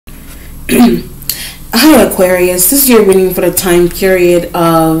Hi Aquarius, this is your reading for the time period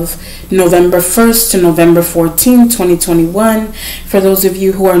of November 1st to November 14th, 2021. For those of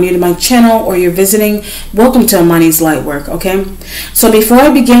you who are new to my channel or you're visiting, welcome to Amani's Lightwork, okay? So before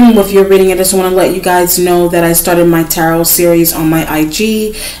I begin with your reading, I just want to let you guys know that I started my tarot series on my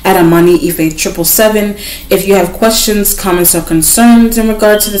IG at Amani Ife 777. If you have questions, comments, or concerns in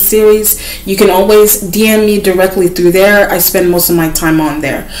regard to the series, you can always DM me directly through there. I spend most of my time on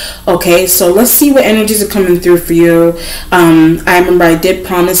there, okay? So let's see what energies are coming through for you. I remember I did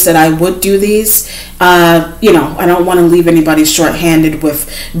promise that I would do these. I don't want to leave anybody short-handed with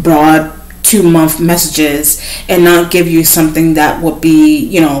broad 2-month messages and not give you something that would be,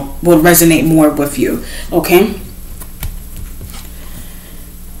 would resonate more with you, okay?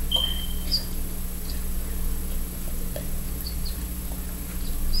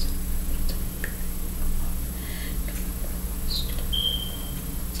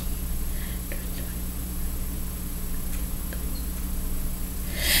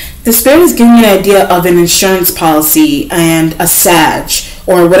 The spirit is giving me an idea of an insurance policy and a Sag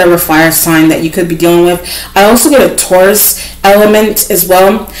or whatever fire sign that you could be dealing with. I also get a Taurus element as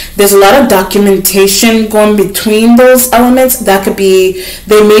well. There's a lot of documentation going between those elements. That could be,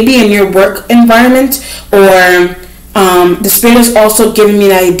 they may be in your work environment, or the spirit is also giving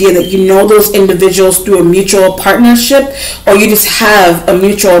me an idea that you know those individuals through a mutual partnership, or you just have a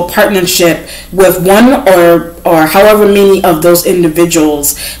mutual partnership with one or however many of those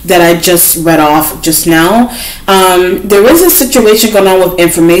individuals that I just read off just now. There is a situation going on with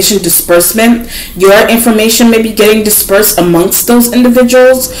information disbursement. Your information may be getting dispersed amongst those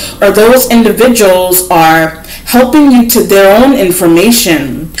individuals, or those individuals are helping you to their own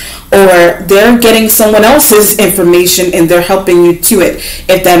information, or they're getting someone else's information and they're helping you to it,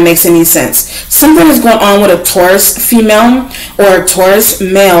 if that makes any sense. Something is going on with a Taurus female or a Taurus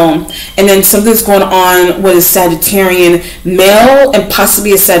male, and then something's going on with a Sagittarian male and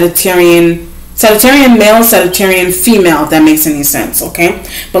possibly a Sagittarian male, Sagittarian female, if that makes any sense, okay?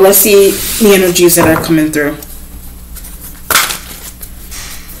 But let's see the energies that are coming through.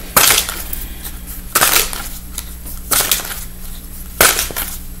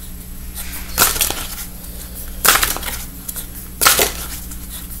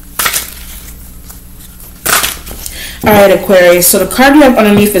 Alright, Aquarius, so the card you have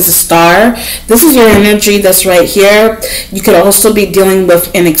underneath is a star. This is your energy that's right here. You could also be dealing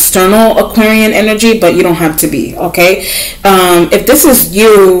with an external Aquarian energy, but you don't have to be, okay? If this is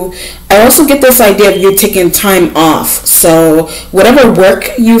you, I also get this idea of you taking time off. So whatever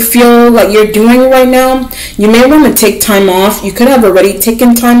work you feel like you're doing right now, you may want to take time off. You could have already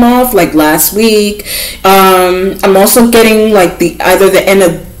taken time off, like last week. I'm also getting like either the end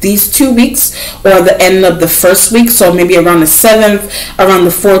of these 2 weeks or the end of the first week, so maybe around the 7th, around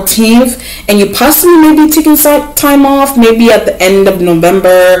the 14th, and you possibly may be taking some time off, maybe at the end of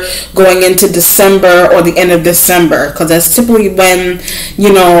November going into December, or the end of December, because that's typically when,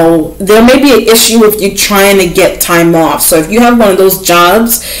 there may be an issue with you trying to get time off. So if you have one of those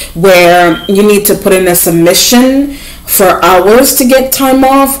jobs where you need to put in a submission for hours to get time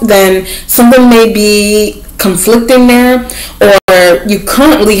off, then something may be conflicting there, or you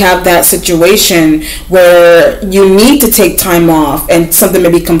currently have that situation where you need to take time off and something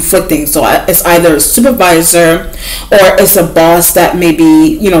may be conflicting. So it's either a supervisor or it's a boss that may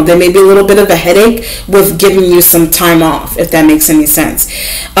be, there may be a little bit of a headache with giving you some time off, if that makes any sense.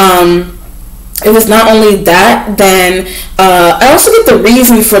 If it's not only that, then I also get the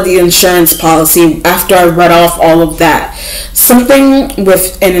reason for the insurance policy after I read off all of that. Something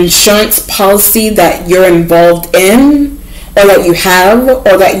with an insurance policy that you're involved in, or that you have,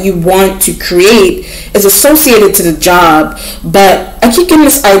 or that you want to create, is associated to the job, but I keep getting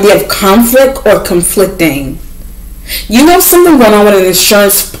this idea of conflict or conflicting. You have something going on with an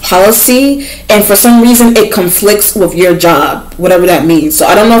insurance policy, and for some reason it conflicts with your job, whatever that means. So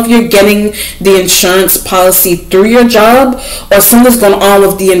I don't know if you're getting the insurance policy through your job, or something's going on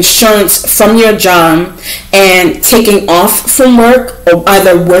with the insurance from your job and taking off from work, or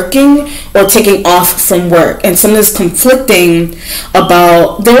either working or taking off from work, and something's conflicting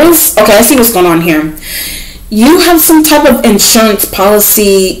about, okay, I see what's going on here. You have some type of insurance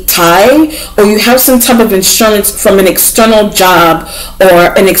policy tie, or you have some type of insurance from an external job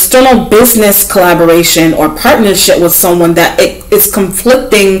or an external business collaboration or partnership with someone that it is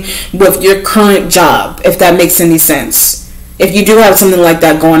conflicting with your current job, if that makes any sense. If you do have something like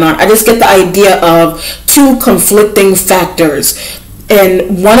that going on, I just get the idea of two conflicting factors.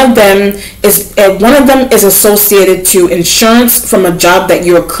 And one of them is associated to insurance from a job that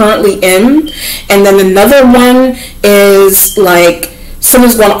you're currently in, and then another one is like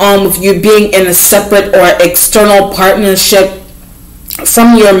something's going on with you being in a separate or external partnership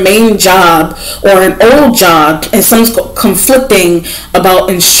from your main job or an old job, and someone's conflicting about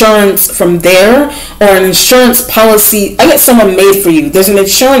insurance from there, or an insurance policy. I get someone made for you. There's an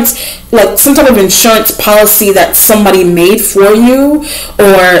insurance, like some type of insurance policy that somebody made for you,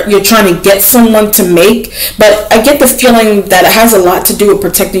 or you're trying to get someone to make. But I get the feeling that it has a lot to do with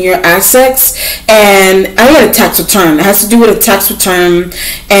protecting your assets. And I get a tax return. It has to do with a tax return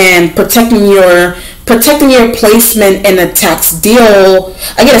and protecting your placement in a tax deal.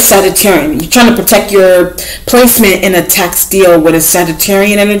 I get a Sagittarian. You're trying to protect your placement in a tax deal with a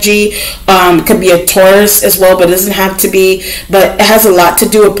Sagittarian energy. It could be a Taurus as well, but it doesn't have to be. But it has a lot to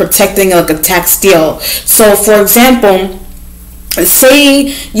do with protecting like a tax deal. So for example,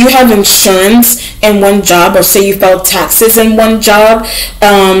 say you have insurance in one job, or say you file taxes in one job,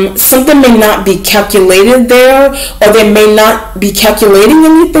 something may not be calculated there, or they may not be calculating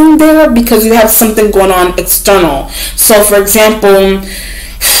anything there because you have something going on external. So for example,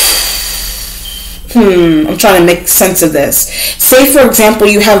 I'm trying to make sense of this. Say for example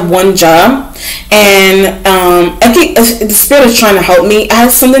you have one job, and I think the spirit is trying to help me. It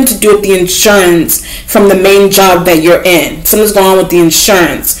has something to do with the insurance from the main job that you're in. Something's going on with the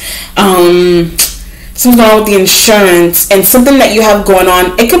insurance. Something going on with the insurance and something that you have going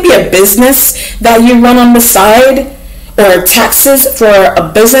on. It could be a business that you run on the side, or taxes for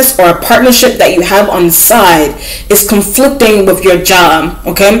a business or a partnership that you have on the side is conflicting with your job,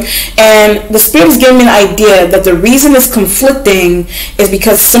 okay? And the spirit is giving me an idea that the reason it's conflicting is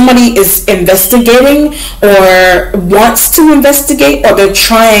because somebody is investigating or wants to investigate, or they're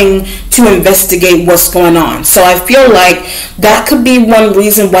trying to investigate what's going on. So I feel like that could be one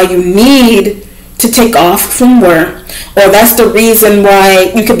reason why you need to take off from work, or that's the reason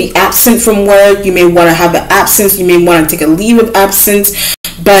why you could be absent from work. You may want to have an absence, you may want to take a leave of absence,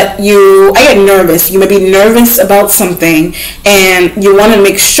 but I get nervous. You may be nervous about something, and you want to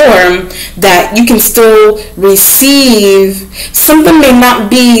make sure that you can still receive. Something may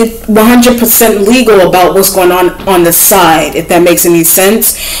not be 100% legal about what's going on the side, if that makes any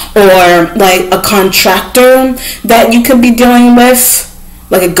sense, or like a contractor that you could be dealing with,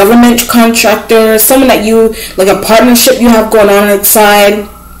 like a government contractor, someone that you, like a partnership you have going on the side,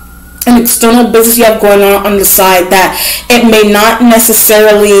 an external business you have going on the side, that it may not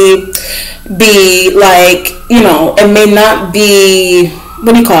necessarily be like, it may not be,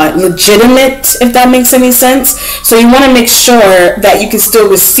 legitimate, if that makes any sense. So you want to make sure that you can still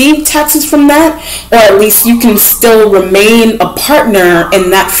receive taxes from that, or at least you can still remain a partner in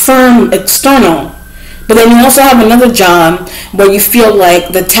that firm external. But then you also have another job where you feel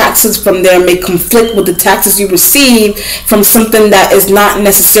like the taxes from there may conflict with the taxes you receive from something that is not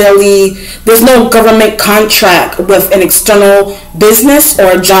necessarily, there's no government contract with an external business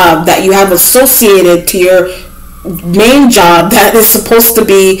or a job that you have associated to your main job that is supposed to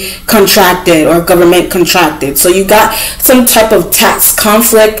be contracted or government contracted. So you got some type of tax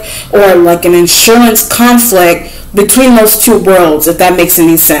conflict or like an insurance conflict between those two worlds, if that makes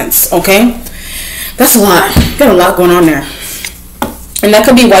any sense, okay? That's a lot. You got a lot going on there. And that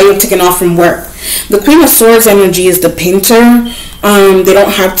could be why you're taking off from work. The Queen of Swords energy is the painter. They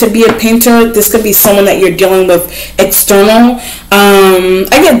don't have to be a painter. This could be someone that you're dealing with external. I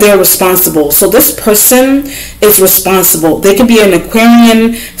get they're responsible. So this person is responsible. They could be an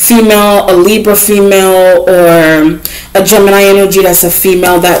Aquarian female, a Libra female, or a Gemini energy that's a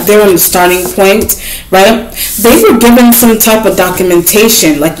female, that they're on the starting point, right? They were given some type of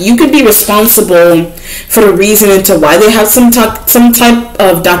documentation. Like you could be responsible for the reason into why they have some type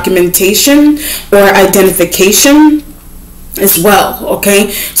of documentation or identification as well,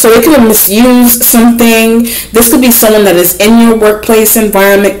 okay? So they could have misused something. This could be someone that is in your workplace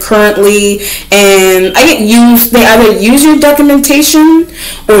environment currently, and they either use your documentation,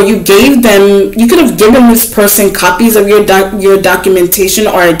 or you could have given this person copies of your documentation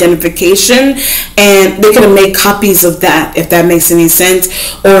or identification, and they could have made copies of that, if that makes any sense.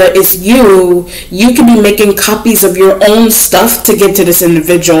 Or it's you could be making copies of your own stuff to get to this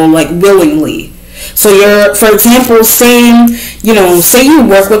individual, like willingly. So for example, say you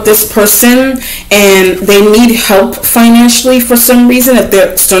work with this person and they need help financially for some reason, if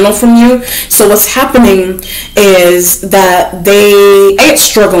they're external from you. So what's happening is that they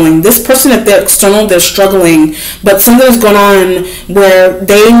struggling. This person, if they're external, they're struggling, but something's going on where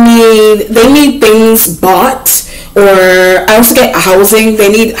they need things bought, Or I also get housing. They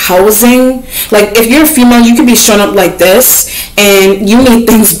need housing. Like if you're a female, you could be shown up like this and you need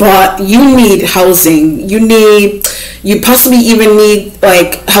things bought. You need housing. You possibly even need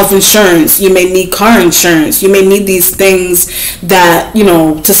like health insurance. You may need car insurance. You may need these things that, you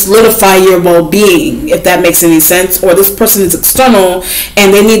know, to solidify your well-being, if that makes any sense. Or this person is external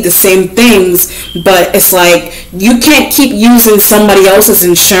and they need the same things, but it's like you can't keep using somebody else's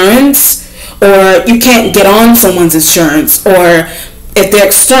insurance, or you can't get on someone's insurance, or if they're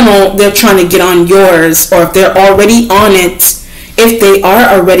external, they're trying to get on yours, or if they're already on it. If they are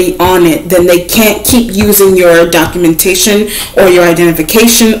already on it, then they can't keep using your documentation or your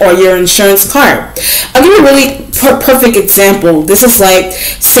identification or your insurance card. I'll give you a really perfect example. This is like,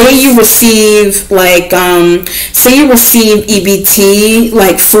 say you receive EBT,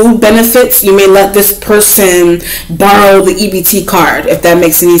 like food benefits. You may let this person borrow the EBT card, if that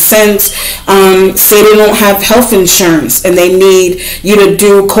makes any sense. Say they don't have health insurance and they need you to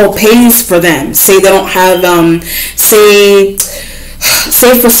do co-pays for them. Say they don't have,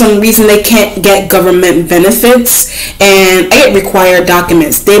 say for some reason they can't get government benefits and I get required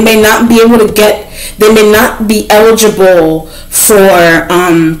documents. They may not be eligible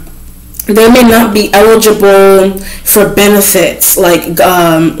for benefits like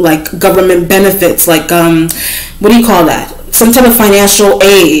government benefits, like what do you call that? Some type of financial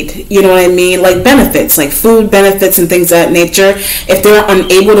aid, you know what I mean? Like benefits, like food benefits and things of that nature. If they're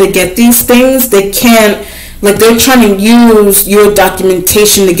unable to get these things, they can't. Like they're trying to use your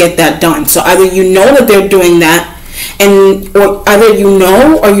documentation to get that done. So either you know that they're doing that, or either you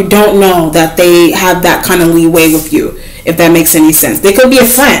know or you don't know that they have that kind of leeway with you, if that makes any sense. They could be a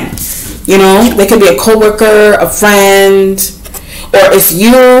friend, you know, they could be a coworker, a friend, or it's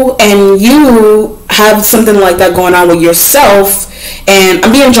you and you have something like that going on with yourself. And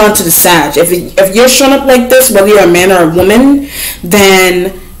I'm being drawn to the Sag. If you're showing up like this, whether you're a man or a woman,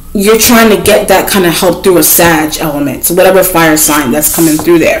 then you're trying to get that kind of help through a Sag element. So whatever fire sign that's coming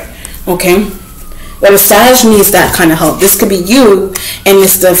through there. Okay? Well, the Sag needs that kind of help. This could be you, and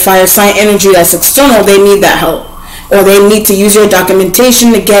it's the fire sign energy that's external. They need that help. Or they need to use your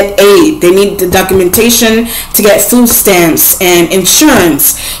documentation to get aid. They need the documentation to get food stamps and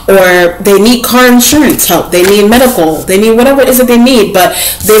insurance. Or they need car insurance help. They need medical. They need whatever it is that they need. But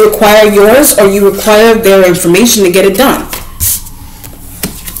they require yours, or you require their information to get it done.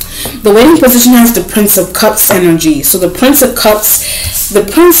 The waiting position has the Prince of Cups energy. So the Prince of Cups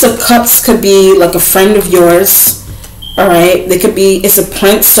could be like a friend of yours. All right, it's a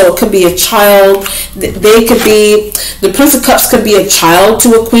prince, so it could be a child. The Prince of Cups could be a child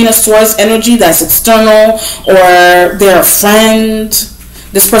to a Queen of Swords energy that's external, or they're a friend.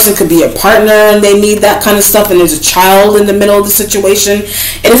 This person could be a partner and they need that kind of stuff, and there's a child in the middle of the situation.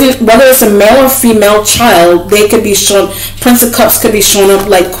 It isn't, whether it's a male or female child, they could be shown, Prince of Cups could be shown up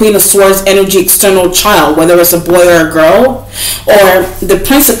like Queen of Swords energy external child, whether it's a boy or a girl. Or the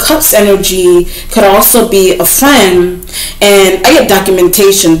Prince of Cups energy could also be a friend, and I get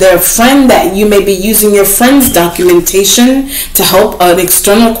documentation. They're a friend that you may be using your friend's documentation to help an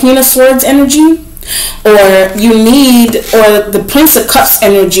external Queen of Swords energy. Or the Prince of Cups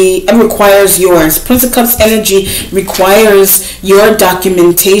energy requires yours. Prince of Cups energy requires your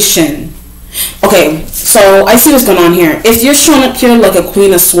documentation. Okay, so I see what's going on here. If you're showing up here like a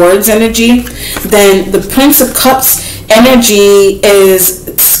Queen of Swords energy, then the Prince of Cups energy is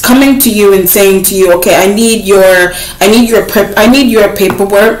coming to you and saying to you, okay, I need your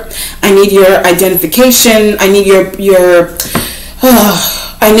paperwork, I need your identification, I need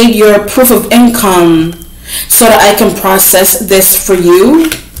I need your proof of income so that I can process this for you,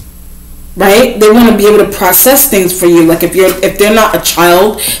 right? They want to be able to process things for you. Like if they're not a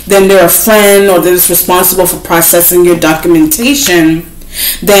child, then they're a friend, or they're just responsible for processing your documentation.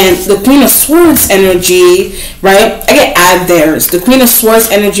 Then the Queen of Swords energy, right? I get add theirs. The Queen of Swords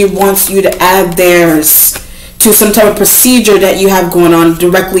energy wants you to add theirs to some type of procedure that you have going on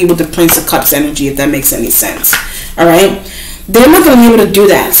directly with the Prince of Cups energy, if that makes any sense. All right? They're not going to be able to do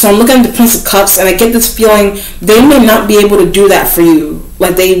that. So I'm looking at the Prince of Cups, and I get this feeling they may not be able to do that for you.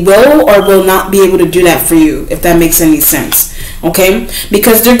 Like they will or will not be able to do that for you, if that makes any sense. Okay?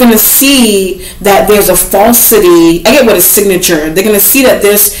 Because they're going to see that there's a falsity. I get what a signature. They're going to see that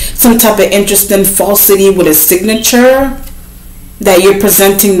there's some type of interesting falsity with a signature that you're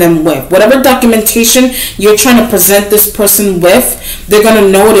presenting them with. Whatever documentation you're trying to present this person with, they're going to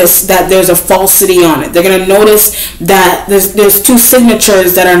notice that there's a falsity on it. They're going to notice that there's two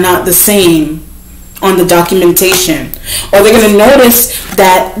signatures that are not the same on the documentation. Or they're going to notice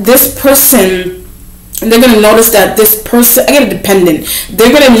that this person they're going to notice that this person, I get a dependent,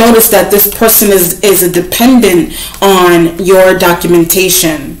 they're going to notice that this person is a dependent on your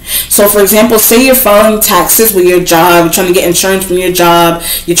documentation. So for example, say you're filing taxes with your job, you're trying to get insurance from your job,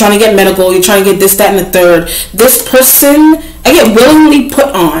 you're trying to get medical, you're trying to get this, that, and the third. This person, I get willingly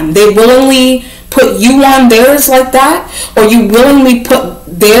put on. They willingly put you on theirs like that, or you willingly put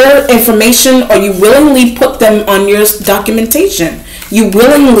their information, or you willingly put them on your documentation. You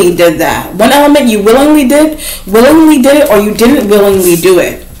willingly did that. One element you willingly did it, or you didn't willingly do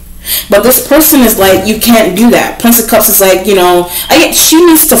it. But this person is like, you can't do that. Prince of Cups is like, you know, she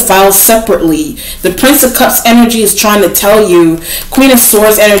needs to file separately. The Prince of Cups energy is trying to tell you, Queen of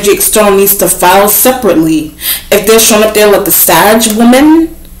Swords energy external needs to file separately. If they're showing up there like the Sag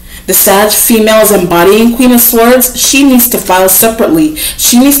woman, the Sag female is embodying Queen of Swords, she needs to file separately.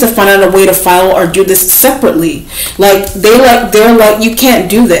 She needs to find out a way to file or do this separately. They're like, you can't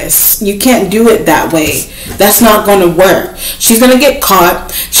do this. You can't do it that way. That's not going to work. She's going to get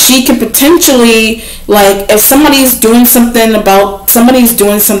caught. She could potentially, like, if somebody's doing something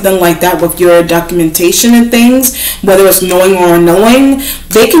like that with your documentation and things, whether it's knowing or unknowing,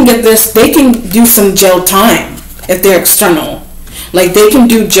 they can do some jail time if they're external. Like, they can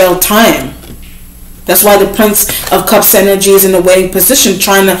do jail time. That's why the Prince of Cups energy is in a waiting position,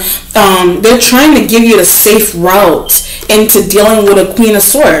 they're trying to give you the safe route into dealing with a Queen of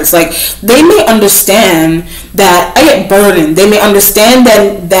Swords. Like, they may understand that, I get burdened. They may understand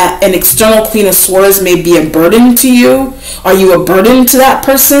that an external Queen of Swords may be a burden to you. Are you a burden to that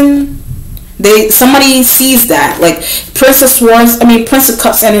person? Somebody sees that, like Prince of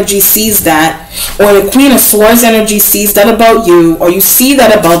Cups energy sees that, or the Queen of Swords energy sees that about you, or you see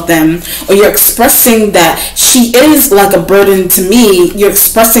that about them, or you're expressing that she is like a burden to me. You're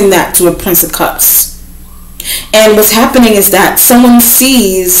expressing that to a Prince of Cups. And what's happening is that someone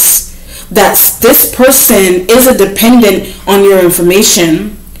sees that this person is a dependent on your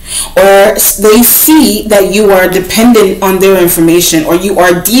information, or they see that you are dependent on their information, or you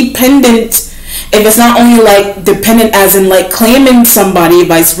are dependent. If it's not only like dependent as in like claiming somebody,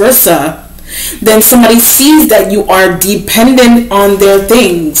 vice versa, then somebody sees that you are dependent on their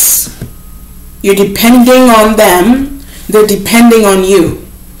things. You're depending on them, they're depending on you.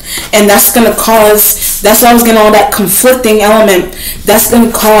 And that's going to cause, that's why I was getting all that conflicting element. That's going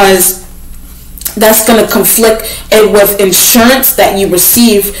to conflict with insurance that you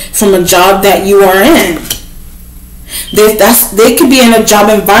receive from a job that you are in. They could be in a job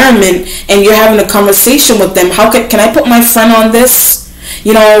environment and you're having a conversation with them. How can I put my friend on this?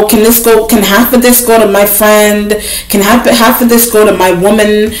 You know, can half of this go to my friend? Can half of this go to my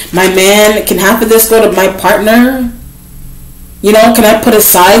woman, my man? Can half of this go to my partner? You know, can I put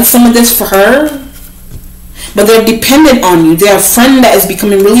aside some of this for her? But they're dependent on you. They're a friend that is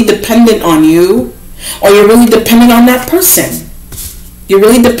becoming really dependent on you, or you're really dependent on that person. You're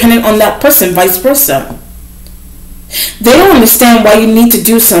really dependent on that person, vice versa. They don't understand why you need to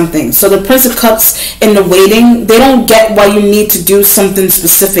do something. So the Prince of Cups in the waiting, they don't get why you need to do something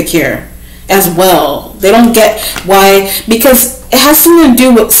specific here as well. They don't get why, because it has something to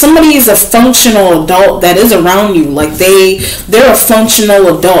do with somebody is a functional adult that is around you. Like they're a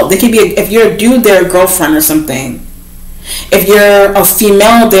functional adult. They could be, if you're a dude, they're a girlfriend or something. If you're a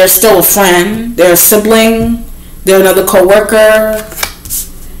female, they're still a friend. They're a sibling. They're another co-worker.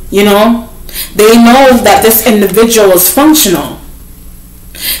 You know? They know that this individual is functional.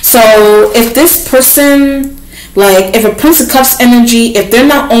 So if this person, like if a Prince of Cups energy, if they're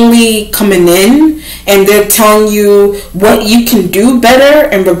not only coming in and they're telling you what you can do better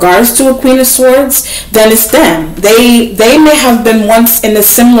in regards to a Queen of Swords, then it's them. They may have been once in a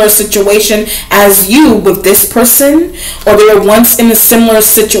similar situation as you with this person, or they were once in a similar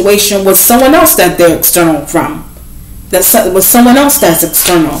situation with someone else that they're external from. With someone else that's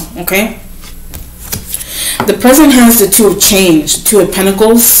external, okay? The present has the Two of Change, Two of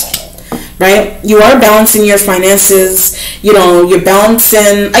Pentacles, right? You are balancing your finances. You know, you're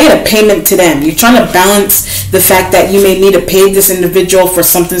balancing, I get a payment to them. You're trying to balance the fact that you may need to pay this individual for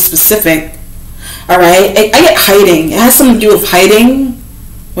something specific. All right? I get hiding. It has something to do with hiding,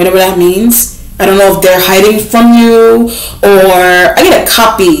 whatever that means. I don't know if they're hiding from you, or I get a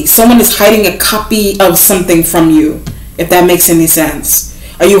copy. Someone is hiding a copy of something from you, if that makes any sense.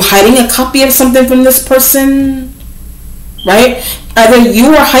 Are you hiding a copy of something from this person? Right? Either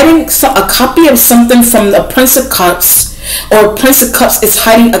you are hiding a copy of something from the Prince of Cups, or Prince of Cups is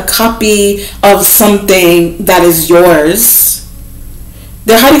hiding a copy of something that is yours.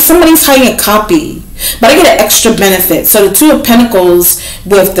 Somebody's hiding a copy. But I get an extra benefit. So the Two of Pentacles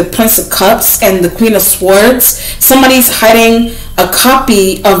with the Prince of Cups and the Queen of Swords, somebody's hiding a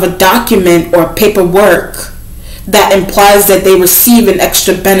copy of a document or paperwork that implies that they receive an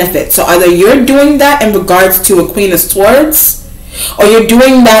extra benefit. So either you're doing that in regards to a Queen of Swords, or you're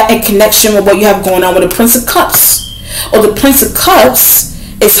doing that in connection with what you have going on with the Prince of Cups. Or the Prince of Cups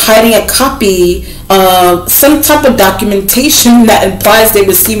is hiding a copy of some type of documentation that implies they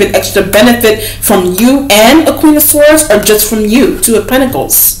receive an extra benefit from you and a Queen of Swords, or just from you, Two of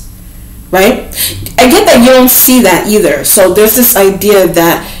Pentacles, right? I get that you don't see that either. So there's this idea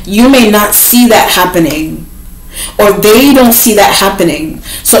that you may not see that happening, or they don't see that happening.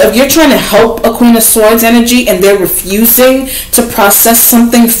 So if you're trying to help a Queen of Swords energy and they're refusing to process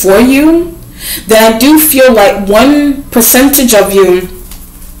something for you, then I do feel like 1% of you,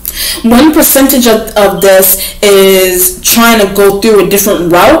 1% of this is trying to go through a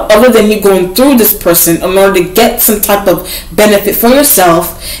different route other than you going through this person in order to get some type of benefit for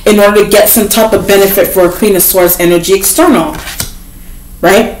yourself, in order to get some type of benefit for a Queen of Swords energy external,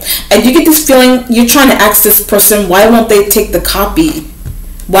 right? And you get this feeling you're trying to ask this person, why won't they take the copy?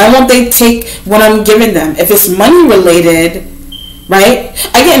 Why won't they take what I'm giving them? If it's money related, right?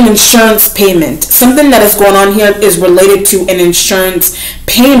 I get an insurance payment. Something that is going on here is related to an insurance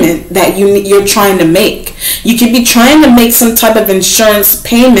payment that you're trying to make. You could be trying to make some type of insurance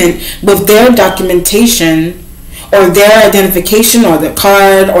payment with their documentation, or their identification, or their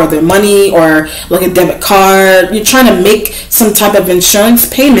card, or their money, or like a debit card. You're trying to make some type of insurance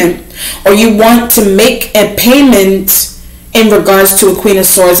payment, or you want to make a payment in regards to a Queen of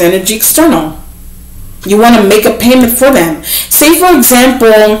Swords energy external. You want to make a payment for them. Say for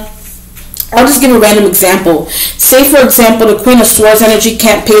example, I'll just give a random example. Say for example, the Queen of Swords energy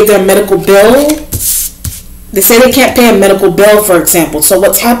can't pay their medical bill. They say they can't pay a medical bill, for example. So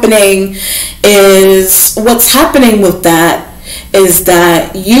what's happening with that is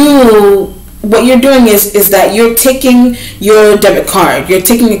that what you're doing is that you're taking your debit card, you're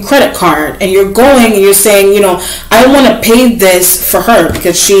taking your credit card, and you're going and you're saying, I want to pay this for her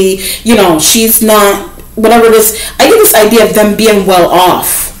because she's not, whatever it is. I get this idea of them being well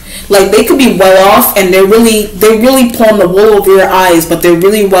off. Like they could be well off and they're really pulling the wool over your eyes, but they're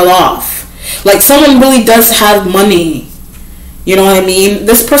really well off. Like someone really does have money. You know what I mean?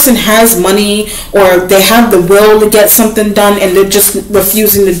 This person has money, or they have the will to get something done, and they're just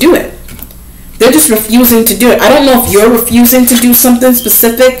refusing to do it. They're just refusing to do it. I don't know if you're refusing to do something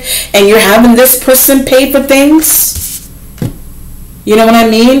specific and you're having this person pay for things. You know what I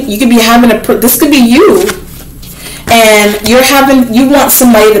mean? You could be having this could be you, and you want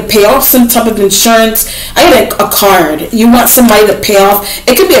somebody to pay off some type of insurance. I get a card. You want somebody to pay off.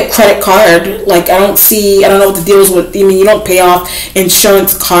 It could be a credit card. Like I don't know what the deal is with. I mean, you don't pay off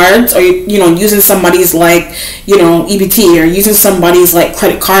insurance cards, or using somebody's like EBT, or using somebody's like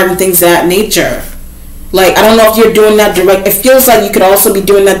credit card and things of that nature. Like I don't know if you're doing that direct. It feels like you could also be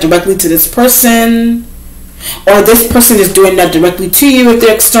doing that directly to this person, or this person is doing that directly to you if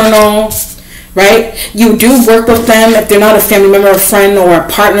they're external. Right? You do work with them. If they're not a family member, a friend, or a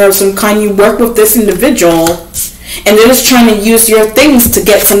partner of some kind, you work with this individual, and they're just trying to use your things to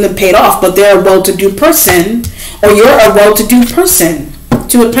get something paid off, but they're a well-to-do person, or you're a well-to-do person.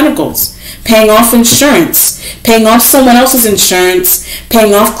 Two of Pentacles. Paying off insurance, paying off someone else's insurance,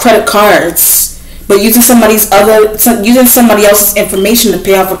 paying off credit cards, but using somebody else's information to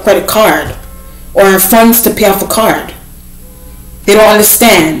pay off a credit card, or funds to pay off a card. They don't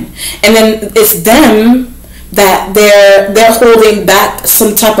understand. And then it's them that they're holding back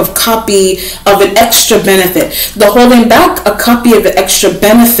some type of copy of an extra benefit. The holding back a copy of an extra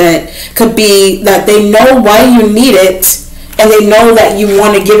benefit could be that they know why you need it, and they know that you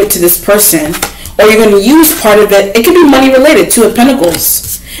want to give it to this person, or you're going to use part of it. It could be money related. Two of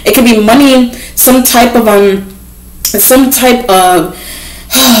Pentacles. It could be money, some type of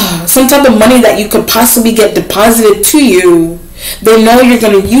money that you could possibly get deposited to you. They know you're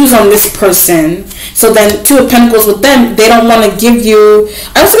going to use on this person. So then Two of Pentacles with them, they don't want to give you,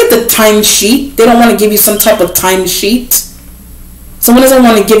 I also get the timesheet. They don't want to give you some type of timesheet. Someone doesn't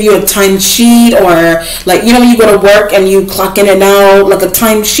want to give you a timesheet, or like, when you go to work and you clock in and out, like a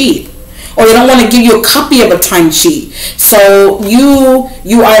timesheet. Or they don't want to give you a copy of a timesheet. So you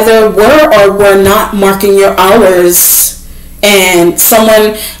either were or were not marking your hours. And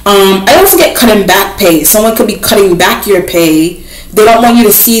someone, I also get cutting back pay. Someone could be cutting back your pay. They don't want you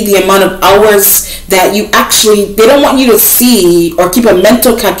to see the amount of hours that they don't want you to see or keep a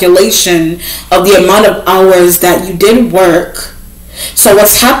mental calculation of the amount of hours that you did work So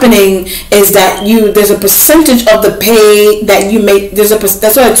what's happening is that there's a percentage of the pay that you make. That's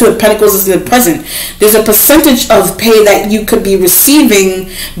why the Two of Pentacles is in the present. There's a percentage of pay that you could be receiving,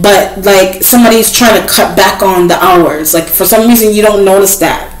 but like somebody's trying to cut back on the hours. Like for some reason you don't notice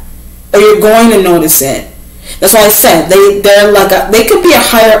that, or you're going to notice it. That's why I said they're like they could be a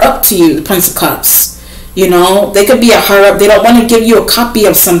higher up to you, the Prince of Cups. You know, they could be a higher up. They don't want to give you a copy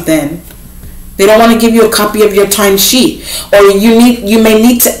of something. They don't want to give you a copy of your timesheet, or you may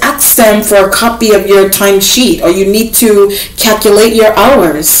need to ask them for a copy of your timesheet, or you need to calculate your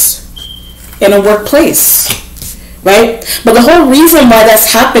hours in a workplace, right? But the whole reason why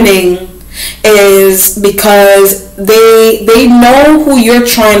that's happening is because they know who you're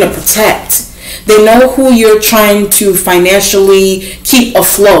trying to protect. They know who you're trying to financially keep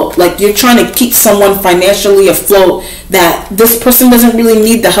afloat. Like you're trying to keep someone financially afloat, that this person doesn't really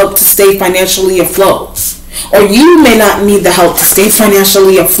need the help to stay financially afloat. Or you may not need the help to stay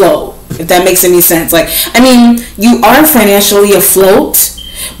financially afloat, if that makes any sense. Like, I mean, you are financially afloat,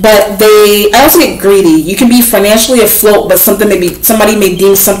 but I also get greedy. You can be financially afloat, but somebody may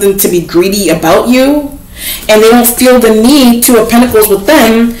deem something to be greedy about you. And they don't feel the need, Two of Pentacles with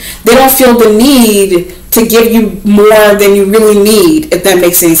them, they don't feel the need to give you more than you really need, if that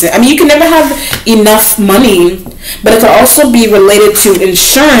makes any sense. I mean, you can never have enough money, but it could also be related to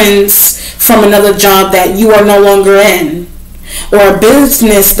insurance from another job that you are no longer in, or a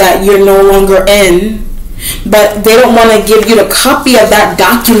business that you're no longer in, but they don't want to give you the copy of that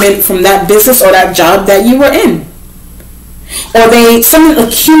document from that business or that job that you were in. Or something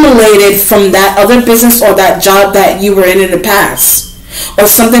accumulated from that other business or that job that you were in the past. Or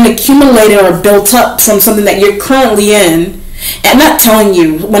something accumulated or built up from something that you're currently in. And I'm not telling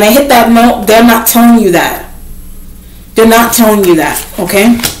you. When I hit that note, they're not telling you that. They're not telling you that,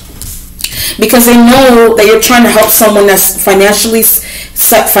 okay? Because they know that you're trying to help someone that's financially,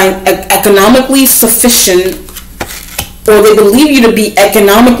 economically sufficient, or they believe you to be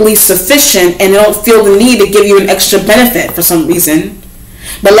economically sufficient, and they don't feel the need to give you an extra benefit for some reason.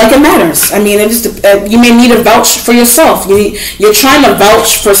 But like it matters. I mean, you may need to vouch for yourself. You're trying to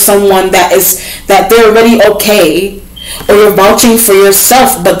vouch for someone that they're already okay, or you're vouching for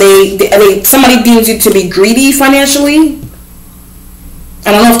yourself, but somebody deems you to be greedy financially.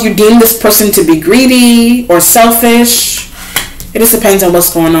 I don't know if you deem this person to be greedy or selfish. It just depends on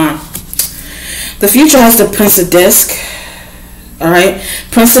what's going on. The future has the Prince of Disc. Alright?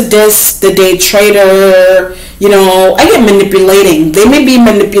 Prince of Disc, the day trader. You know, I get manipulating. They may be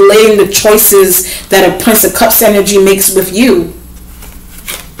manipulating the choices that a Prince of Cups energy makes with you.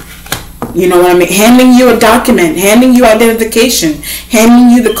 You know what I mean? Handing you a document, handing you identification,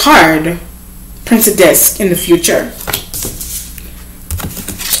 handing you the card. Prince of Disc in the future.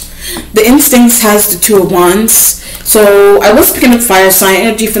 The Instincts has the Two of Wands. So I was picking up fire sign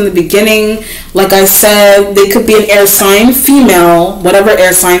energy from the beginning. Like I said, they could be an air sign female, whatever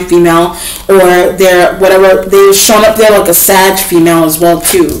air sign female, or they're shown up there like a Sag female as well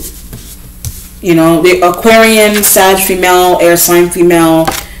too. You know, the Aquarian, Sag female, air sign female,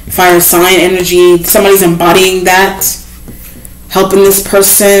 fire sign energy. Somebody's embodying that, helping this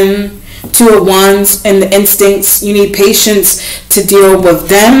person. Two of Wands and the Instincts. You need patience to deal with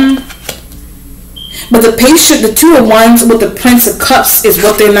them. But the Two of Wands with the Prince of Cups is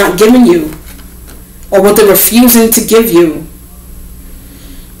what they're not giving you, or what they're refusing to give you,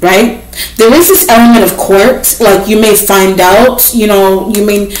 right? There is this element of court. Like you may find out, you know, you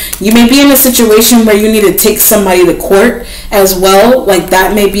may be in a situation where you need to take somebody to court as well. Like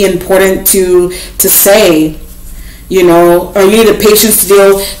that may be important to say, you know, or you need the patience to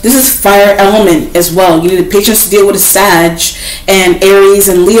deal. This is fire element as well. You need the patience to deal with a Sag and Aries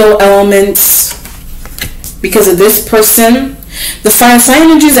and Leo elements. Because of this person, the fire sign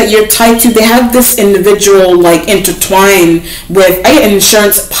energies that you're tied to, they have this individual like intertwined with an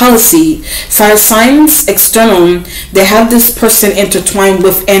insurance policy. Fire signs external, they have this person intertwined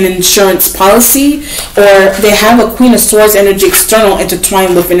with an insurance policy, or they have a Queen of Swords energy external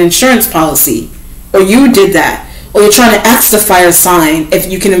intertwined with an insurance policy, or you did that, or you're trying to ask the fire sign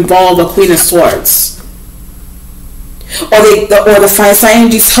if you can involve a Queen of Swords. Or the fire sign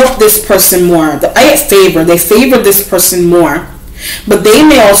energies help this person more. They favor this person more. But they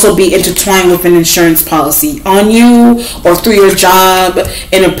may also be intertwined with an insurance policy on you, or through your job,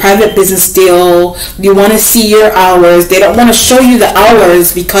 in a private business deal. You want to see your hours. They don't want to show you the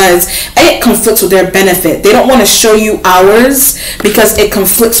hours because it conflicts with their benefit. They don't want to show you hours because it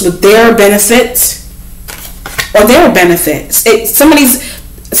conflicts with their benefit or their benefits.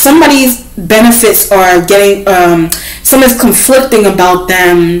 Somebody's benefits are getting, somebody's conflicting about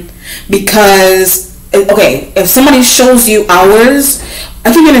them because okay, if somebody shows you hours,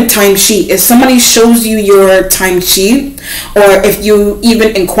 I give it a timesheet. If somebody shows you your timesheet, or if you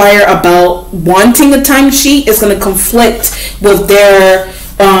even inquire about wanting a timesheet, it's going to conflict with their,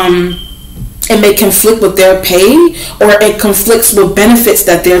 it may conflict with their pay, or it conflicts with benefits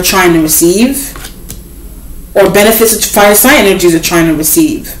that they're trying to receive, or benefits that fire sign energies are trying to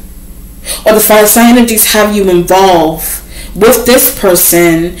receive. Or the fire sign energies have you involved with this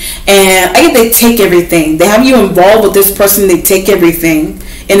person, and I get they take everything. They have you involved with this person, they take everything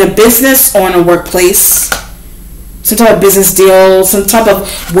in a business or in a workplace. Some type of business deal, some type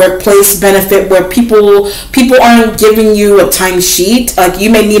of workplace benefit where people aren't giving you a timesheet. Like you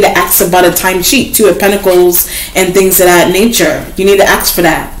may need to ask about a timesheet, Two of Pentacles and things of that nature. You need to ask for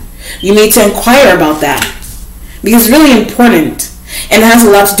that. You need to inquire about that because it's really important. And it has a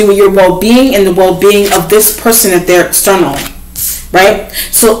lot to do with your well-being and the well-being of this person if they're external, right?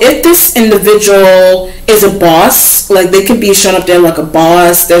 So if this individual is a boss, like they could be shown up there like a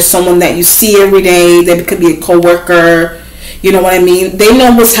boss, there's someone that you see every day, they could be a co-worker, you know what I mean? They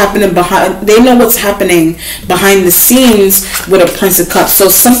know what's happening behind the scenes with a Prince of Cups. So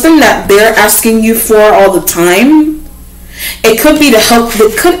something that they're asking you for all the time, it could be to help,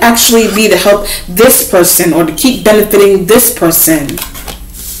 it could actually be to help this person or to keep benefiting this person.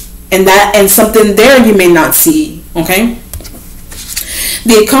 And something there you may not see, okay?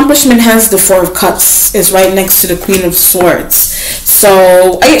 The accomplishment has the Four of Cups is right next to the Queen of Swords.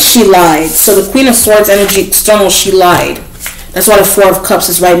 So, she lied. So the Queen of Swords energy external, she lied. That's why the Four of Cups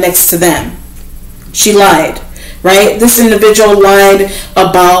is right next to them. She lied. Right? This individual lied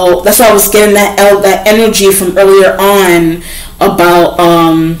about, that's why I was getting that energy from earlier on about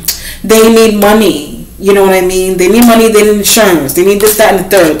they need money. You know what I mean? They need money, they need insurance, they need this, that, and the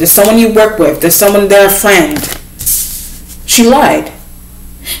third. There's someone you work with, there's someone, they're a friend. She lied.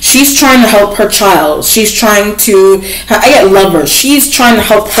 She's trying to help her child. She's trying to, I get lover. She's trying to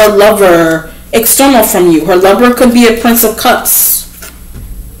help her lover external from you. Her lover could be a Prince of Cups.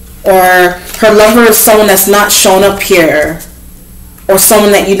 Or her lover is someone that's not shown up here, or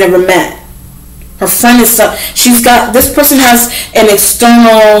someone that you never met. Her friend is this person has an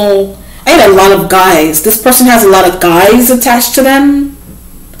external, I had a lot of guys. This person has a lot of guys attached to them,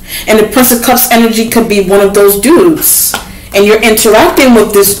 and the Prince of Cups energy could be one of those dudes. And you're interacting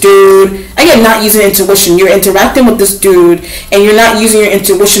with this dude, I get not using intuition, you're interacting with this dude, and you're not using your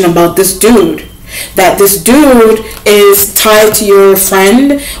intuition about this dude. That this dude is tied to your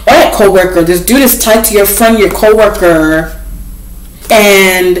friend or a co-worker. This dude is tied to your friend, your co-worker.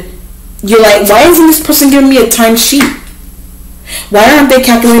 And you're like, why isn't this person giving me a timesheet? Why aren't they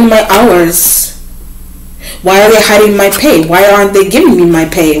calculating my hours? Why are they hiding my pay? Why aren't they giving me my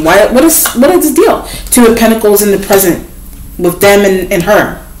pay? What is the deal? Two of Pentacles in the present with them and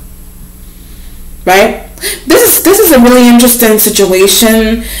her. Right? This is a really interesting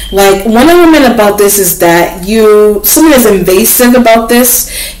situation. Like, one element about this is that someone is invasive about this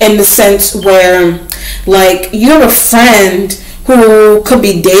in the sense where, like, you have a friend who could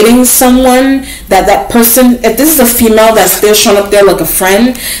be dating someone that person, if this is a female they're showing up there like a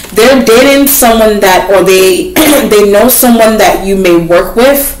friend, they're dating someone that, or they know someone that you may work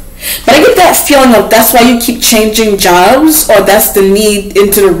with. But I get that feeling of that's why you keep changing jobs, or that's the need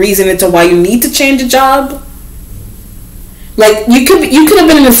into the reason into why you need to change a job. Like you could have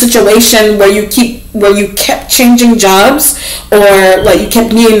been in a situation where you kept changing jobs, or like you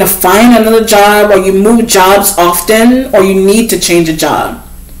kept needing to find another job, or you move jobs often, or you need to change a job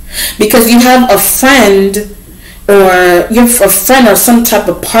because you have a friend. Or you have a friend or some type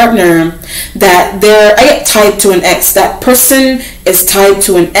of partner that I get tied to an ex. That person is tied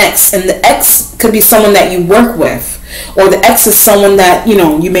to an ex, and the ex could be someone that you work with, or the ex is someone that you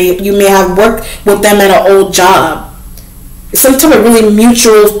may have worked with them at an old job. It's some type of really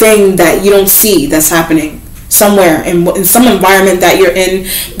mutual thing that you don't see that's happening somewhere in some environment that you're in.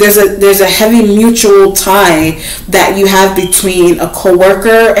 There's a heavy mutual tie that you have between a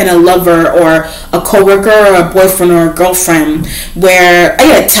coworker and a lover, or a coworker or a boyfriend or a girlfriend, where I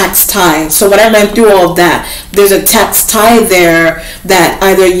get a tax tie. So when I ran through all of that, there's a tax tie there that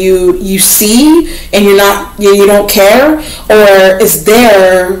either you see and you don't care, or it's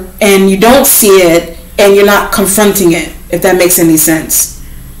there and you don't see it and you're not confronting it, if that makes any sense.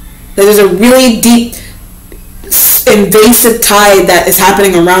 There's a really deep invasive tie that is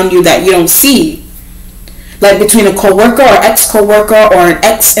happening around you that you don't see, like between a co-worker or ex-co-worker, or an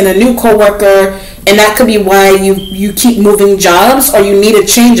ex and a new co-worker, and that could be why you keep moving jobs, or you need to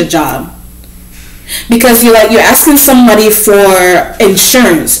change a job because you're asking somebody for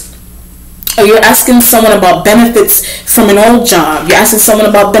insurance, or you're asking someone about benefits from an old job, you're asking someone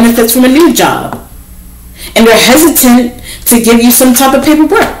about benefits from a new job. and they're hesitant to give you some type of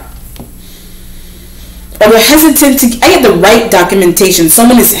paperwork. Or they're hesitant to, I get the right documentation.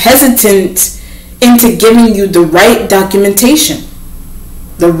 Someone is hesitant into giving you the right documentation.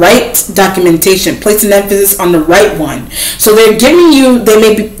 The right documentation, placing emphasis on the right one. So they're giving you,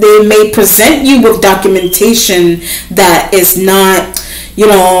 they may present you with documentation that is not, you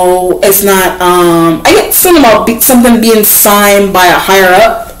know, it's not, I get something about something being signed by a higher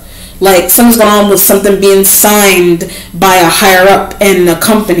up. Like something's going on with something being signed by a higher up in a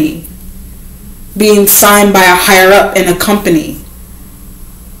company. Being signed by a higher up in a company.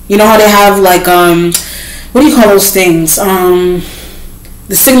 You know how they have like, what do you call those things?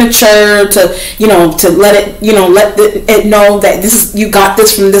 The signature to, you know, to let it, you know, let it know that this is, you got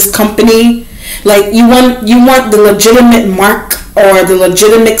this from this company. Like you want the legitimate mark or the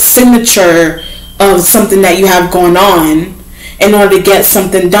legitimate signature of something that you have going on in order to get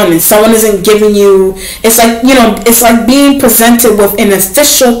something done. And someone isn't giving you, it's like, you know, it's like being presented with an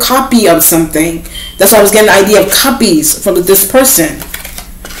official copy of something. That's why I was getting the idea of copies from this person.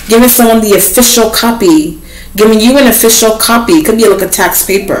 Giving someone the official copy. Giving you an official copy. It could be like a tax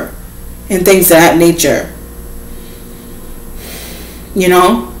paper and things of that nature. You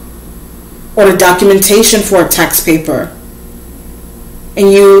know? Or the documentation for a tax paper. And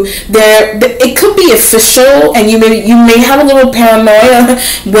it could be official, and you may have a little paranoia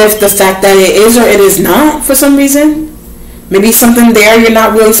with the fact that it is or it is not for some reason. Maybe something there you're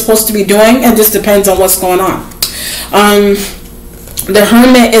not really supposed to be doing. It just depends on what's going on. The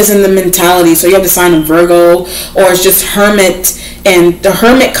Hermit is in the mentality, so you have the sign of Virgo, or it's just Hermit, and the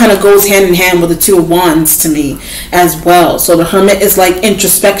Hermit kind of goes hand in hand with the Two of Wands to me as well. So the Hermit is like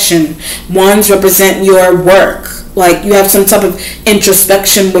introspection. Wands represent your work. Like you have some type of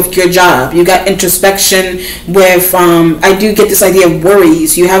introspection with your job. You got introspection with, I do get this idea of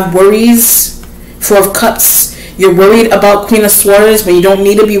worries. You have worries, Four of Cups. You're worried about Queen of Swords, but you don't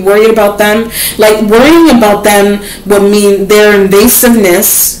need to be worried about them. Like worrying about them would mean their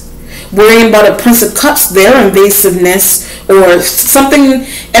invasiveness. Worrying about a Prince of Cups, their invasiveness, or something.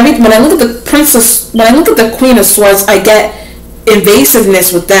 When I look at the Queen of Swords, I get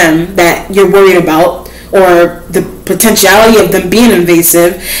invasiveness with them that you're worried about, or the potentiality of them being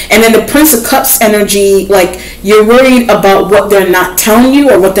invasive. And then the Prince of Cups energy, like you're worried about what they're not telling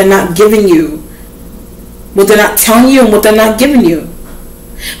you or what they're not giving you. What they're not telling you and what they're not giving you.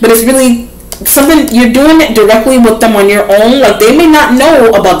 But it's really something, you're doing it directly with them on your own. Like they may not know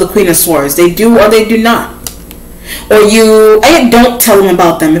about the Queen of Swords. They do or they do not. Or don't tell them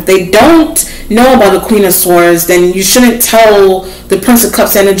about them. If they don't know about the Queen of Swords, then you shouldn't tell the Prince of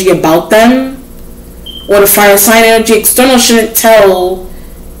Cups energy about them. Or the fire sign energy external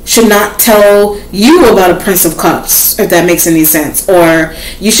should not tell you about a Prince of Cups, if that makes any sense. Or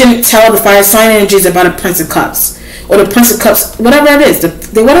you shouldn't tell the fire sign energies about a Prince of Cups. Or the Prince of Cups, whatever it is.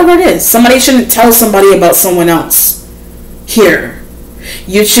 Whatever it is. Somebody shouldn't tell somebody about someone else. Here.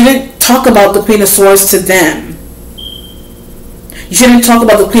 You shouldn't talk about the Queen of Swords to them. You shouldn't talk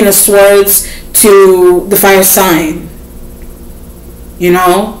about the Queen of Swords to the fire sign. You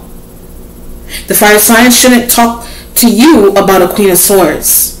know? The fire sign shouldn't talk to you about a Queen of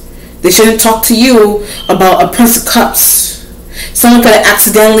Swords. They shouldn't talk to you about a Prince of Cups. Someone could have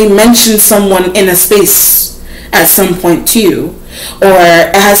accidentally mentioned someone in a space at some point to you. Or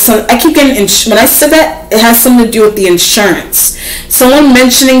it has some, I keep getting, when I said that, it has something to do with the insurance. Someone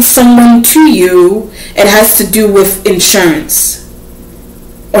mentioning someone to you, it has to do with insurance.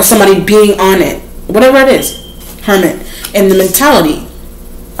 Or somebody being on it. Whatever it is. Hermit. And the mentality.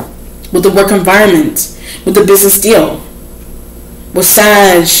 With the work environment. With the business deal. With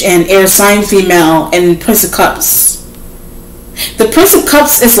Sag and air sign female and Prince of Cups. The Prince of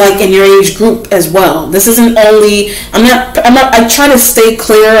Cups is like in your age group as well. This isn't only, I try to stay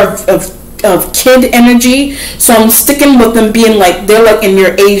clear of kid energy, so I'm sticking with them being like, they're like in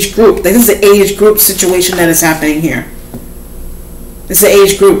your age group. This is the age group situation that is happening here. It's the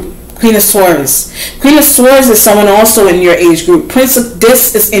age group. Queen of Swords. Queen of Swords is someone also in your age group. Prince of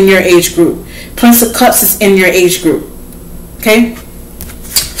This is in your age group. Prince of Cups is in your age group. Okay?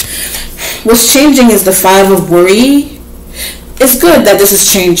 What's changing is the Five of Worry. It's good that this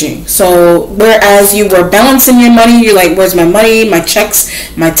is changing. So whereas you were balancing your money, you're like, where's my money, my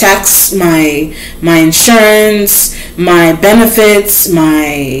checks, my tax, my insurance, my benefits, my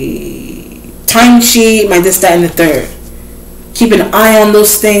timesheet, my this, that, and the third. Keep an eye on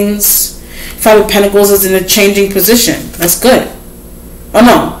those things. Five of Pentacles is in a changing position. That's good. Oh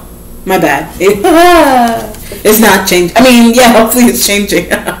no, my bad. It's not changing. I mean, yeah, hopefully it's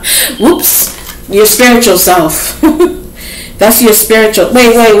changing. Whoops. Your spiritual self. That's your spiritual.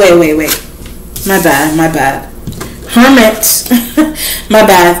 Wait. My bad, my bad. Hermit, my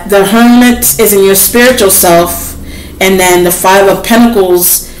bad. The Hermit is in your spiritual self, and then the Five of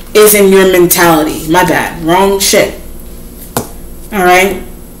Pentacles is in your mentality. My bad. Wrong shit. Alright?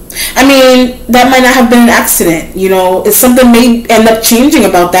 I mean, that might not have been an accident. You know, it's something may end up changing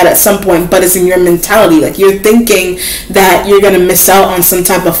about that at some point, but it's in your mentality. Like, you're thinking that you're going to miss out on some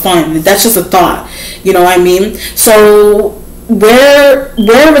type of fun. That's just a thought. You know what I mean? So,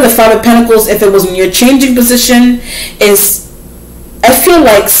 wherever the Five of Pentacles, if it was in your changing position, is, I feel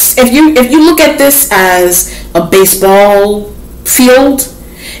like if you look at this as a baseball field,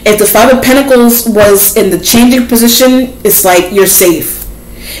 if the Five of Pentacles was in the changing position, it's like you're safe.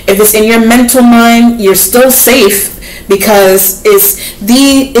 If it's in your mental mind, you're still safe, because it's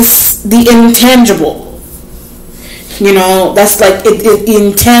the intangible. You know, that's like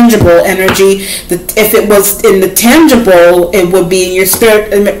intangible energy. If it was in the tangible, it would be in your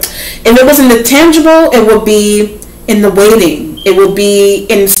spirit. If it was in the tangible, it would be in the waiting. It would be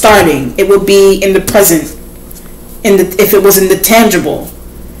in starting. It would be in the present. If it was in the tangible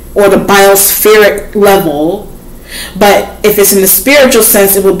or the biospheric level. But if it's in the spiritual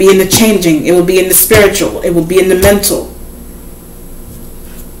sense, it will be in the changing. It will be in the spiritual. It will be in the mental.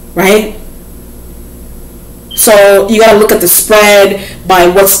 Right? So you got to look at the spread by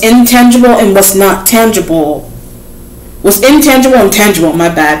what's intangible and what's not tangible. What's intangible and tangible, my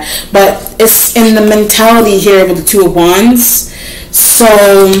bad. But it's in the mentality here with the Two of Wands. So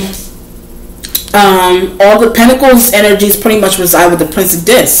all the Pentacles energies pretty much reside with the Prince of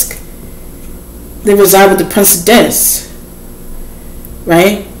Disc. They reside with the Prince of Disc.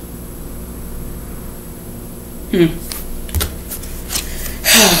 Right?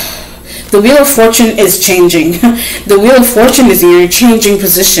 The Wheel of Fortune is changing. The Wheel of Fortune is in your changing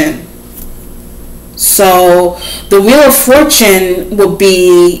position. So the Wheel of Fortune will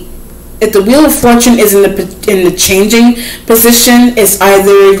be, if the Wheel of Fortune is in the changing position, it's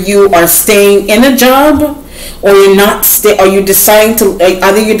either you are staying in a job, or you're not you're deciding to,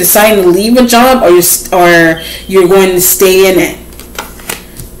 either you're deciding to leave a job, or you're going to stay in it.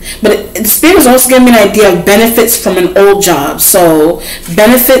 But the Spirit is also giving me an idea of benefits from an old job. So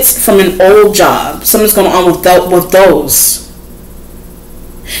benefits from an old job. Something's going on with those.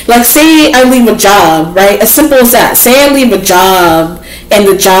 Like, say I leave a job, right? As simple as that. Say I leave a job, and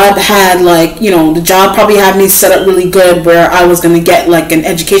the job had, like, you know, the job probably had me set up really good where I was going to get like an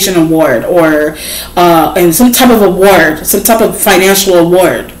education award, or and some type of award, some type of financial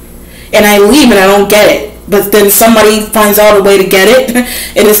award. And I leave and I don't get it. But then somebody finds out a way to get it.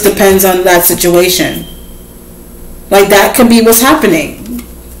 It just depends on that situation. Like, that could be what's happening.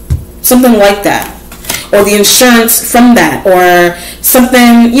 Something like that. Or the insurance from that. Or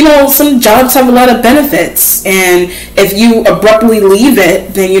something, you know, some jobs have a lot of benefits. And if you abruptly leave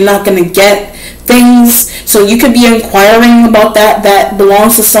it, then you're not going to get things. So you could be inquiring about that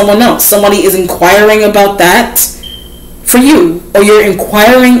belongs to someone else. Somebody is inquiring about that for you. Or you're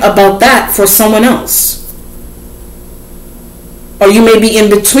inquiring about that for someone else. Or you may be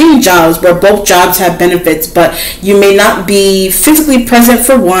in between jobs where both jobs have benefits, but you may not be physically present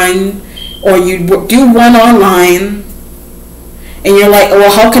for one, or you do one online, and you're like,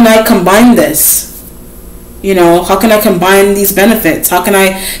 well, how can I combine this? You know, how can I combine these benefits? How can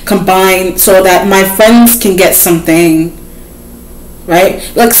I combine so that my friends can get something, right?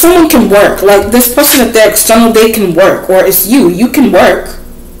 Like, someone can work. Like, this person at their external, they can work. Or it's you can work.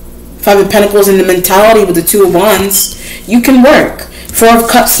 Five of Pentacles in the mentality with the Two of Wands. You can work. Four of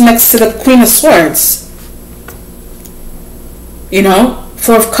Cups next to the Queen of Swords. You know?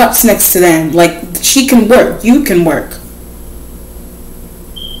 Four of Cups next to them. Like, she can work. You can work.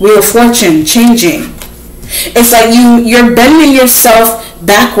 Wheel of Fortune changing. It's like you're bending yourself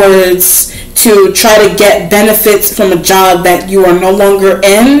backwards to try to get benefits from a job that you are no longer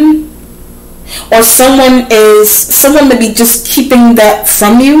in. Or someone may be just keeping that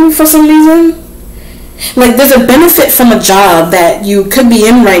from you for some reason. Like, there's a benefit from a job that you could be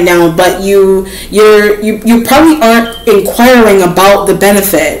in right now, but you probably aren't inquiring about the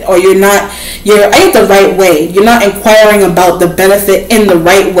benefit, or you're in the right way. You're not inquiring about the benefit in the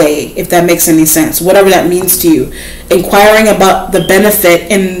right way, if that makes any sense. Whatever that means to you. Inquiring about the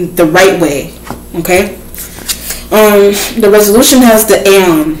benefit in the right way. Okay? The resolution has the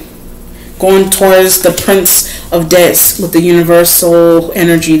Aeon going towards the Prince of Disc with the universal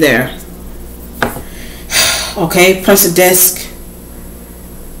energy there. Okay, Prince of Disc.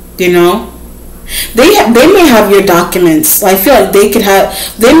 You know, they may have your documents. I feel like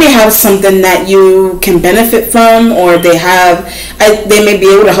they may have something that you can benefit from, or they may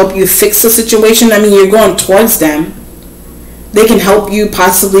be able to help you fix the situation. I mean, you're going towards them. They can help you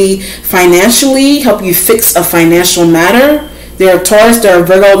possibly financially, help you fix a financial matter. They're a Taurus, they're a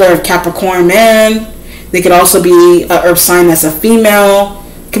Virgo, they're a Capricorn man. They could also be an earth sign that's a female.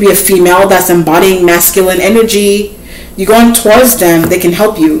 It could be a female that's embodying masculine energy. You're going towards them, they can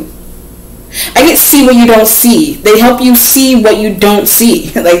help you. I get see what you don't see. They help you see what you don't see.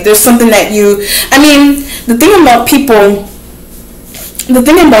 Like there's something that you, I mean, the thing about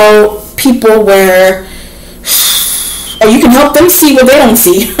people where, or you can help them see what they don't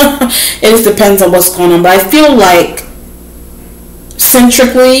see. It just depends on what's going on. But I feel like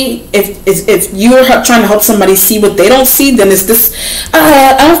centrically, if you're trying to help somebody see what they don't see, then it's this.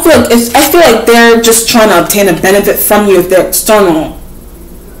 I feel like they're just trying to obtain a benefit from you if they're external.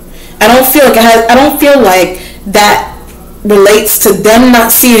 I don't feel like that relates to them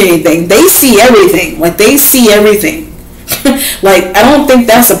not seeing anything. They see everything. Like they see everything. Like I don't think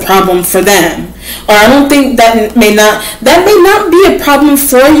that's a problem for them. Or I don't think that may not be a problem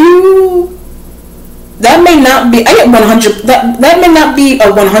for you. That may not be, I get 100, that may not be a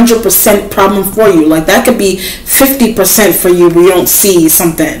 100% problem for you. Like that could be 50% for you where you don't see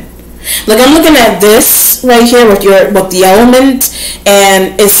something. Like I'm looking at this right here with the element,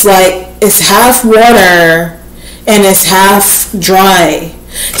 and it's like it's half water and it's half dry.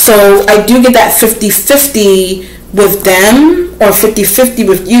 So I do get that 50-50 with them, or 50-50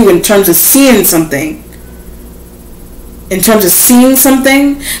 with you in terms of seeing something.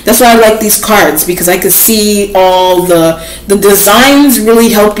 That's why I like these cards, because I can see all the designs really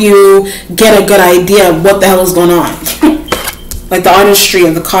help you get a good idea of what the hell is going on. Like the artistry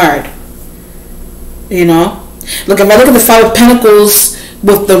of the card. You know? Look, if I look at the Five of Pentacles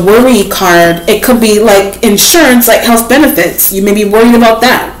with the worry card, it could be like insurance, like health benefits. You may be worried about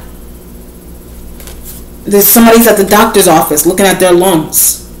that. There's somebody's at the doctor's office looking at their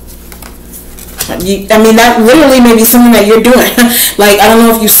lungs. I mean, that literally may be something that you're doing. Like, I don't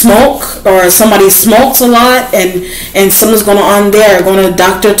know if you smoke or somebody smokes a lot and something's going on there. Going to a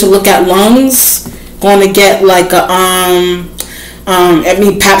doctor to look at lungs. Going to get like a,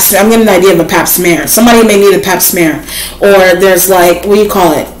 pap smear. I'm getting an idea of a pap smear. Somebody may need a pap smear. Or there's like, what do you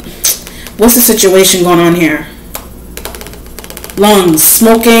call it? What's the situation going on here? Lungs,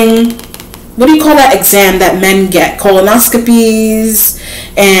 smoking. What do you call that exam that men get? Colonoscopies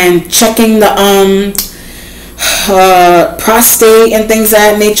and checking the prostate and things of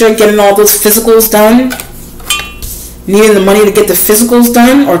that nature, getting all those physicals done, needing the money to get the physicals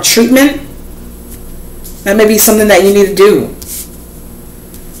done or treatment. That may be something that you need to do.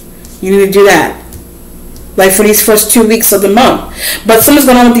 You need to do that. Like for these first 2 weeks of the month. But something's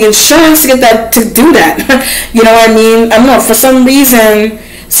going on with the insurance to get that, to do that. You know what I mean? I don't know, for some reason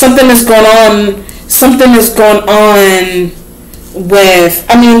something is going on with,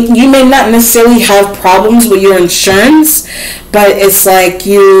 I mean, you may not necessarily have problems with your insurance, but it's like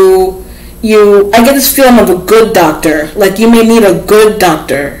I get this feeling of a good doctor. Like you may need a good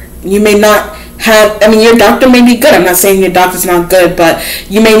doctor. You may not have, I mean, your doctor may be good. I'm not saying your doctor's not good, but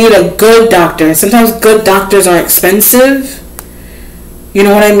you may need a good doctor. Sometimes good doctors are expensive. You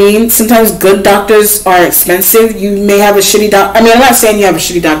know what I mean? Sometimes good doctors are expensive. You may have a shitty doctor. I mean, I'm not saying you have a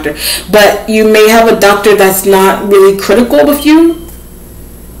shitty doctor, but you may have a doctor that's not really critical with you,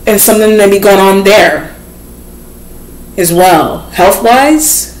 and something may be going on there as well.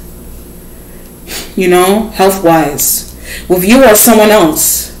 Health-wise, you know, health-wise. With you or someone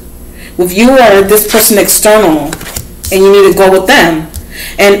else. With you or this person external, and you need to go with them.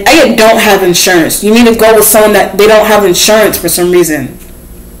 And I don't have insurance. You need to go with someone that they don't have insurance for some reason.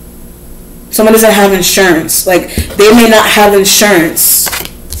 Someone doesn't have insurance. Like, they may not have insurance.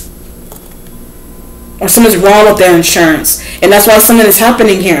 Or something's wrong with their insurance. And that's why something is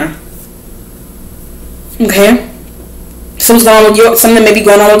happening here. Okay? Something may be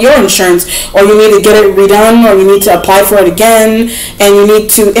going on with your insurance. Or you need to get it redone. Or you need to apply for it again. And you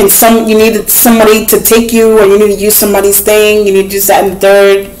need somebody to take you. Or you need to use somebody's thing. You need to use that and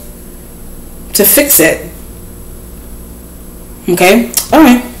third to fix it. Okay?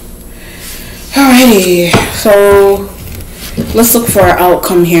 Alright. Alrighty, so let's look for our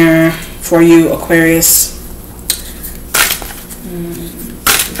outcome here for you, Aquarius.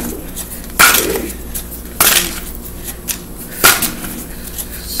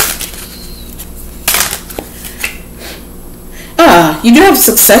 You do have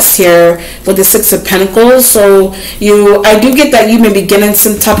success here with the Six of Pentacles, so I do get that you may be getting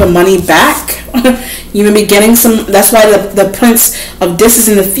some type of money back. You may be getting some, that's why the Prince of this is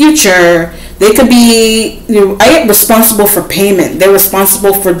in the future. They could be, I get responsible for payment. They're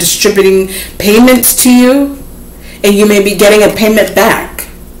responsible for distributing payments to you, and you may be getting a payment back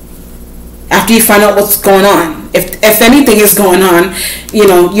after you find out what's going on. if anything is going on, you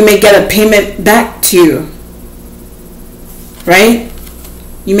know, you may get a payment back to you, right?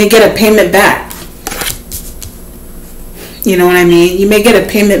 You may get a payment back. You know what I mean? You may get a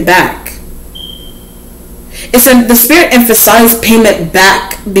payment back. The spirit emphasized payment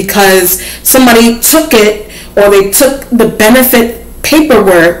back because somebody took it, or they took the benefit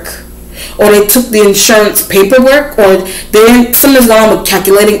paperwork, or they took the insurance paperwork, or something's going on with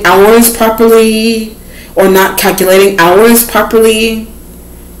calculating hours properly, or not calculating hours properly,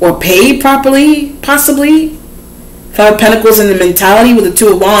 or paid properly, possibly. Five of Pentacles in the mentality with the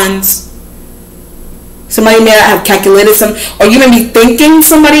Two of Wands. Somebody may not have calculated or you may be thinking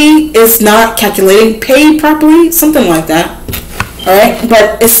somebody is not calculating pay properly, something like that. All right,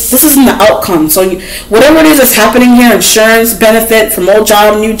 but this isn't the outcome. So whatever it is that's happening here, insurance, benefit from old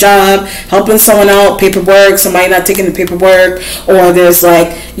job, new job, helping someone out, paperwork, somebody not taking the paperwork, or there's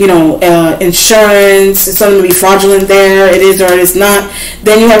like, you know, insurance, it's something to be fraudulent there, it is or it is not.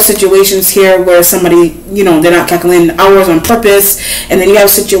 Then you have situations here where somebody, you know, they're not calculating hours on purpose, and then you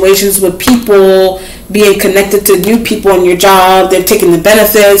have situations with people being connected to new people in your job, they're taking the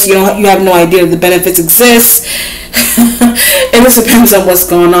benefits, you have no idea the benefits exist. It just depends on what's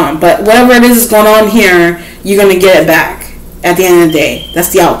going on, but whatever it is going on here, you're going to get it back at the end of the day.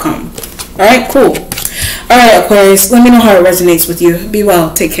 That's the outcome. Alright, cool. Alright, Aquarius, let me know how it resonates with you. Be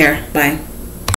well. Take care. Bye.